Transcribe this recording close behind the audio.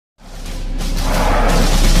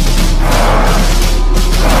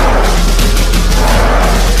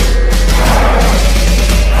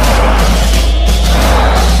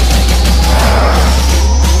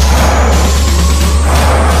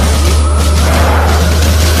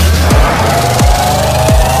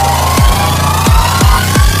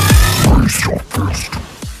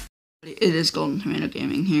is Golden Tomato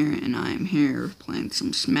Gaming here, and I am here playing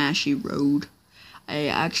some Smashy Road. I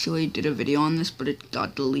actually did a video on this, but it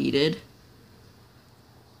got deleted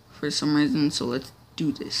for some reason, so let's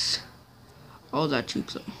do this. Oh, that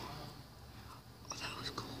juke though. Oh, that was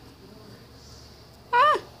cool.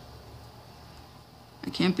 Ah! I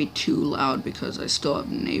can't be too loud because I still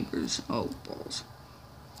have neighbors. Oh, balls.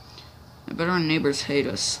 I bet our neighbors hate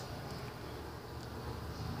us.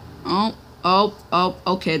 Oh,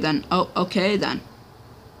 okay then. Oh, okay then.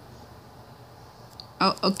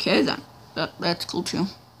 Oh, okay then. That's cool too.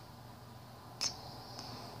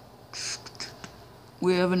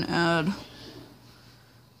 We have an ad.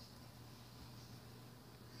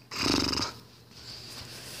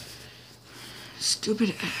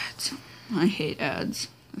 Stupid ads. I hate ads.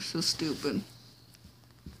 They're so stupid.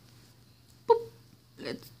 Boop.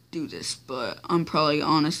 Let's do this, but I'm probably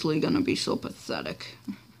honestly gonna be so pathetic.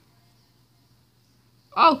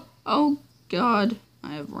 Oh God,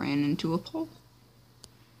 I have ran into a pole.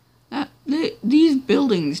 These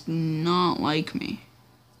buildings do not like me.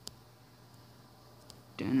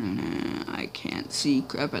 I can't see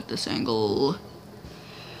crap at this angle.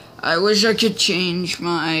 I wish I could change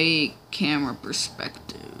my camera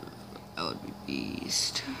perspective. That would be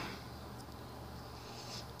beast.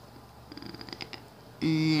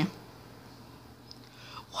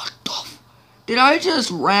 What the f— did I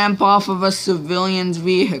just ramp off of a civilian's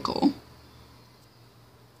vehicle?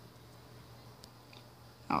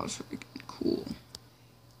 That was freaking cool.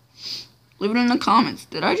 Leave it in the comments.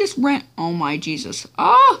 Did I just ramp— oh my Jesus.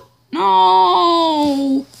 Ah!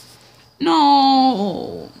 No!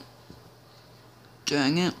 No!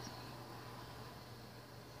 Dang it.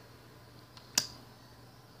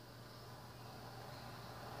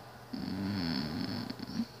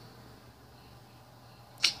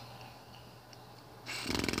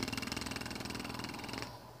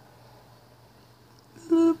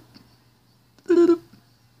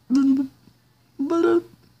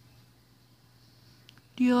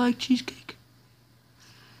 Do you like cheesecake?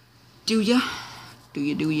 Do ya? Do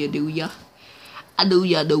ya? I do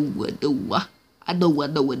ya,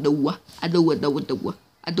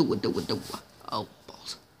 Oh,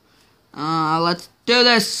 balls. Let's do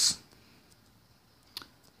this.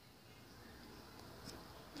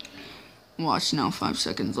 Watch now, 5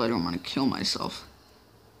 seconds later, I'm gonna kill myself.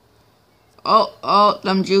 Oh,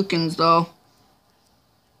 them jukins though.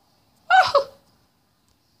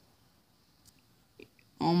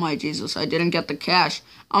 Oh my Jesus, I didn't get the cash.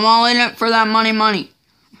 I'm all in it for that money.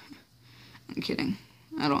 I'm kidding.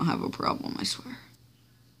 I don't have a problem, I swear.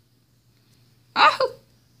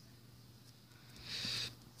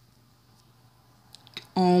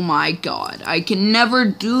 Oh my God, I can never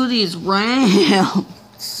do these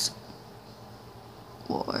ramps.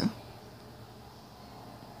 Boy.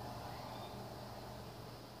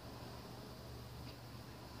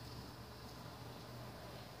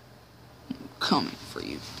 I'm coming for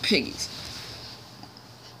you, piggies.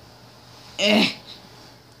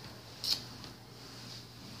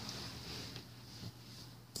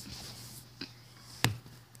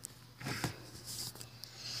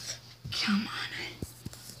 Come on.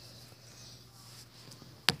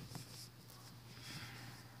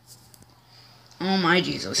 Oh my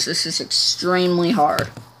Jesus, this is extremely hard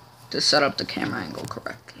to set up the camera angle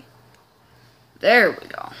correctly. There we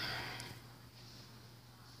go.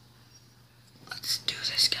 Let's do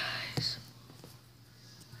this, guys.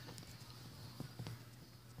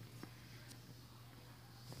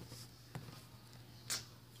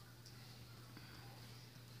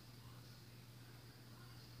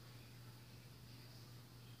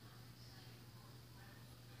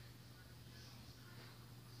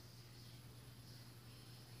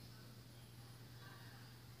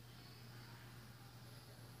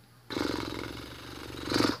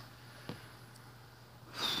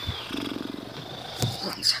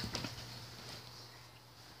 One sec.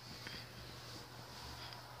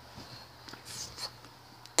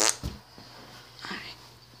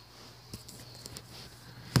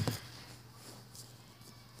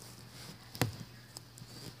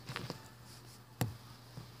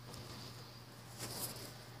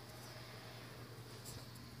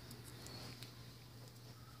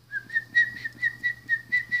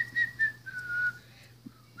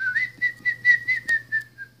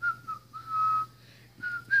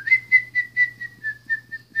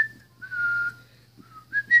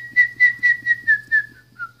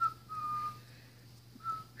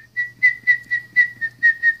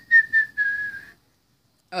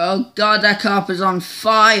 Oh God, that cop is on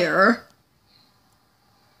fire.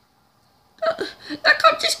 That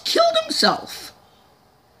cop just killed himself.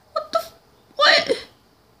 What the— what?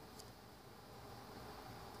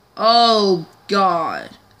 Oh,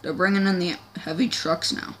 God. They're bringing in the heavy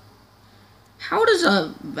trucks now. How does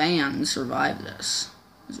a van survive this?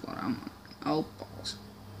 Is what I'm wondering. Oh, balls.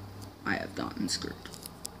 I have gotten screwed.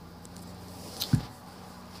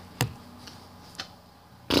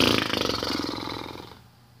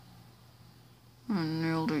 I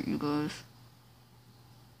nailed it, you guys.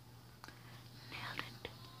 Nailed it.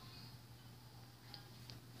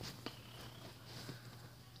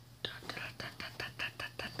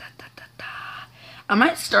 I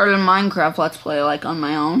might start a Minecraft Let's Play, like, on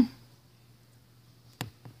my own.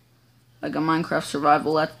 Like a Minecraft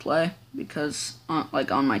survival Let's Play. Because, like,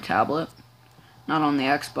 on my tablet. Not on the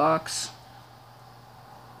Xbox.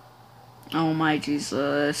 Oh my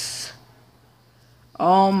Jesus.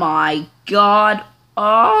 Oh my God.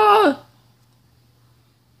 Oh!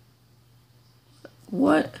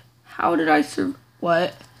 What? How did I survive?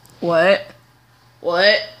 What? What?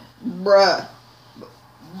 What? Bruh.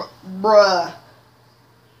 Bruh.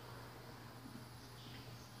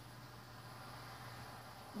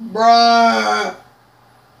 Bruh.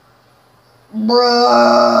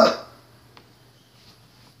 Bruh.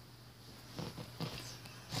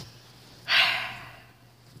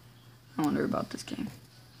 I wonder about this game.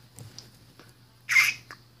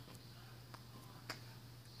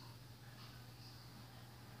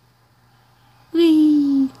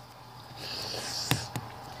 Whee!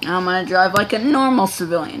 I'm gonna drive like a normal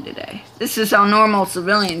civilian today. This is how normal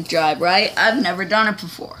civilians drive, right? I've never done it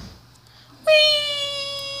before. Whee!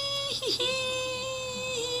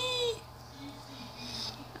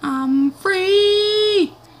 I'm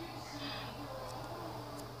free!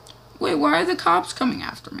 Wait, why are the cops coming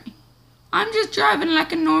after me? I'm just driving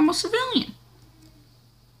like a normal civilian.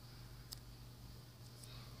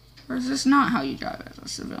 Or is this not how you drive as a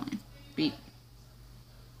civilian? Beep.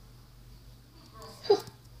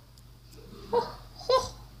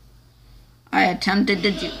 I attempted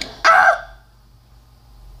to juke. Ah!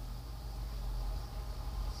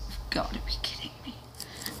 You've got to be kidding me.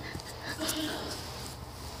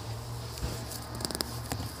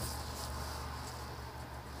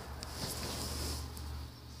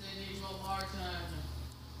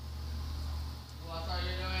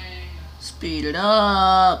 Speed it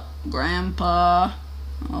up, Grandpa.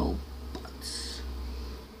 Oh, butts.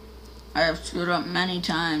 I have screwed up many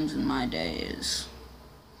times in my days.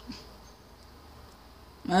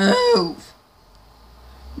 Move!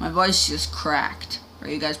 My voice just cracked. Are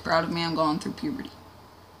you guys proud of me? I'm going through puberty.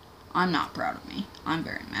 I'm not proud of me. I'm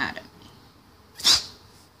very mad at me.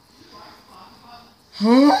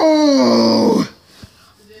 Oh!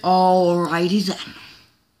 Alrighty then.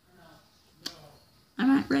 I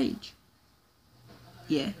might rage.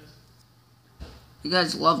 Yeah. You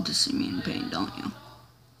guys love to see me in pain, don't you?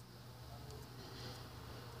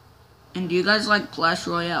 And do you guys like Clash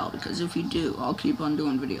Royale? Because if you do, I'll keep on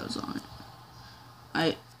doing videos on it.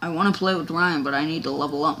 I want to play with Ryan, but I need to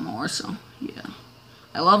level up more, so yeah.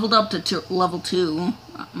 I leveled up to level 2.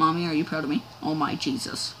 Mommy, are you proud of me? Oh my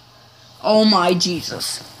Jesus. Oh my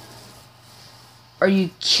Jesus. Are you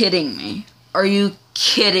kidding me? Are you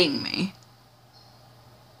kidding me?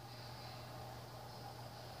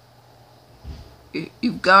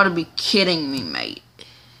 You've got to be kidding me, mate.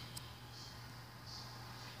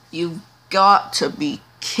 You've got to be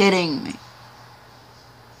kidding me.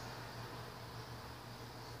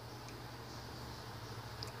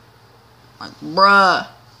 Like, bruh.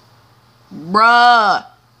 Bruh.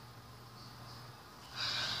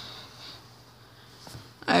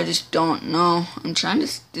 I just don't know. I'm trying to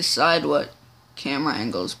decide what camera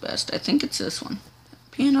angle is best. I think it's this one.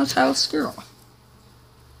 Piano's house girl.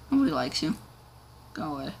 Nobody likes you.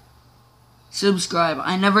 Go away. Subscribe.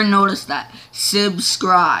 I never noticed that.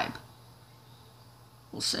 Subscribe.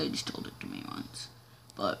 Well, Sage told it to me once.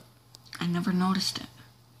 But I never noticed it.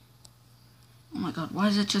 Oh my God. Why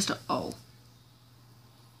is it just a... Oh.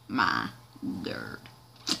 My God.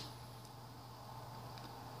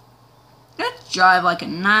 Let's drive like a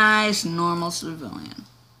nice, normal civilian.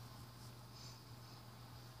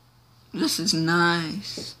 This is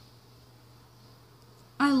nice.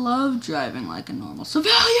 I love driving like a normal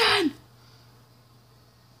civilian.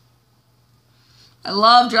 I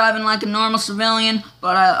love driving like a normal civilian,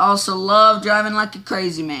 but I also love driving like a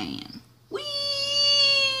crazy man. Whee!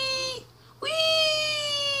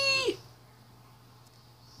 Whee!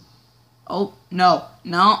 Oh, no.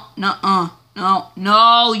 No,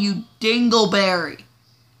 no, you dingleberry.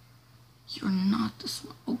 You're not the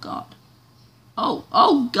smart. Oh, God.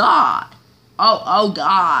 Oh, God. Oh,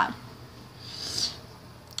 God.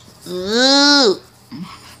 Ooh.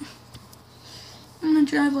 I'm gonna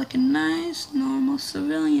drive like a nice, normal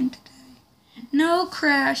civilian today. No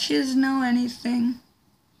crashes, no anything.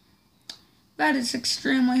 That is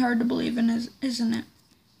extremely hard to believe in, isn't it?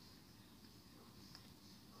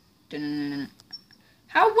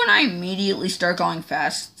 How when I immediately start going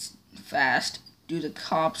fast, do the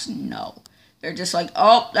cops know? They're just like,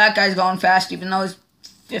 oh, that guy's going fast, even though he's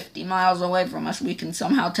 50 miles away from us. We can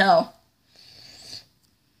somehow tell.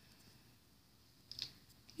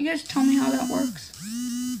 You guys tell me how that works.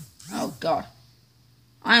 Oh, God.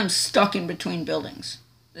 I am stuck in between buildings.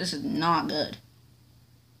 This is not good.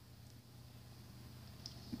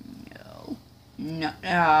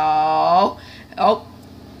 No. Oh.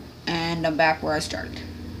 And I'm back where I started.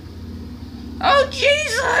 Oh,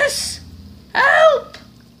 Jesus! Help!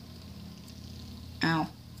 Ow.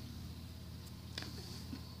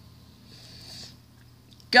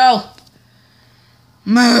 Go!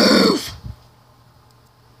 Move!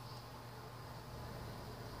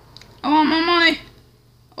 I want my money!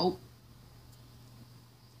 Oh.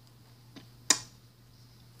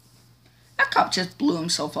 That cop just blew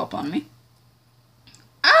himself up on me.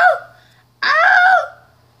 Ow! Ow!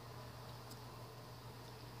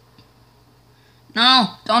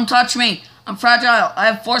 No, don't touch me. I'm fragile. I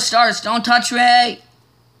have 4 stars. Don't touch me.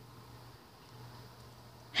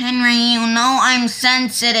 Henry, you know I'm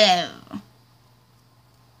sensitive.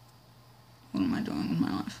 What am I doing with my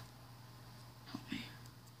life? Help me.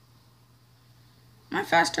 Am I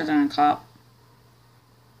faster than a cop?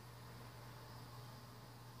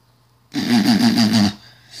 What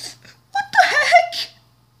the heck?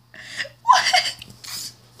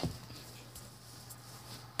 What?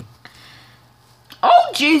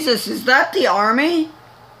 Oh, Jesus, is that the army?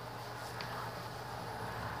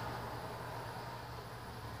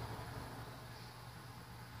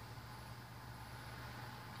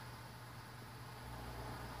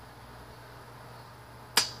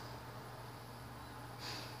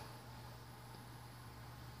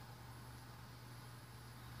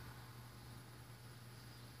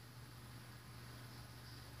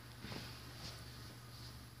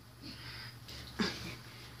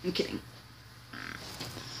 I'm kidding.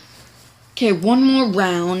 Okay, one more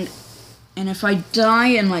round, and if I die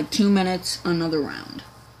in like 2 minutes, another round.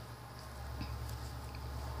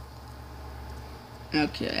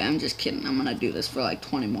 Okay, I'm just kidding. I'm gonna do this for like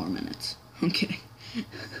 20 more minutes. I'm kidding.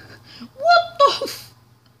 What the f...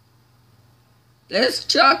 This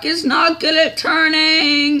truck is not good at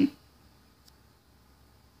turning!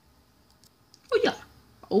 Oh yeah.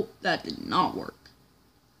 Oh, that did not work.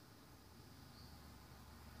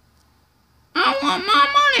 I want my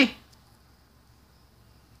money!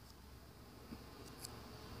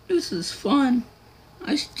 This is fun.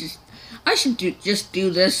 I should just do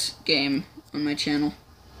this game on my channel.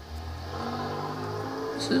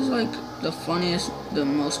 This is like the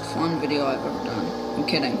most fun video I've ever done. I'm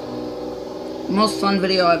kidding. The most fun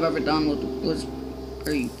video I've ever done was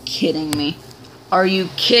are you kidding me? Are you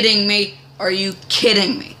kidding me? Are you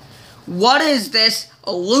kidding me? What is this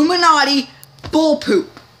Illuminati bull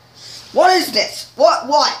poop? What is this? What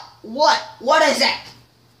is it?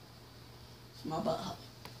 It's my butthole.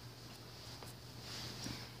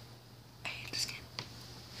 I hate this game.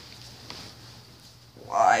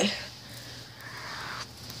 Why?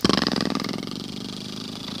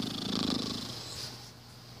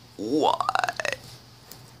 Why?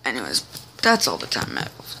 Anyways, that's all the time I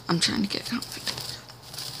have. I'm trying to get comfy.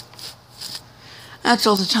 That's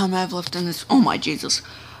all the time I have left in this. Oh my Jesus.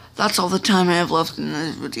 That's all the time I have left in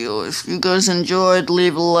this video. If you guys enjoyed,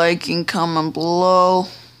 leave a like and comment below.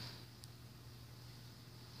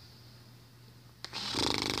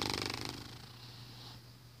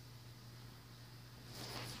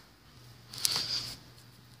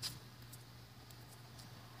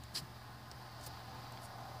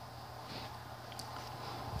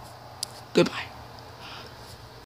 Goodbye.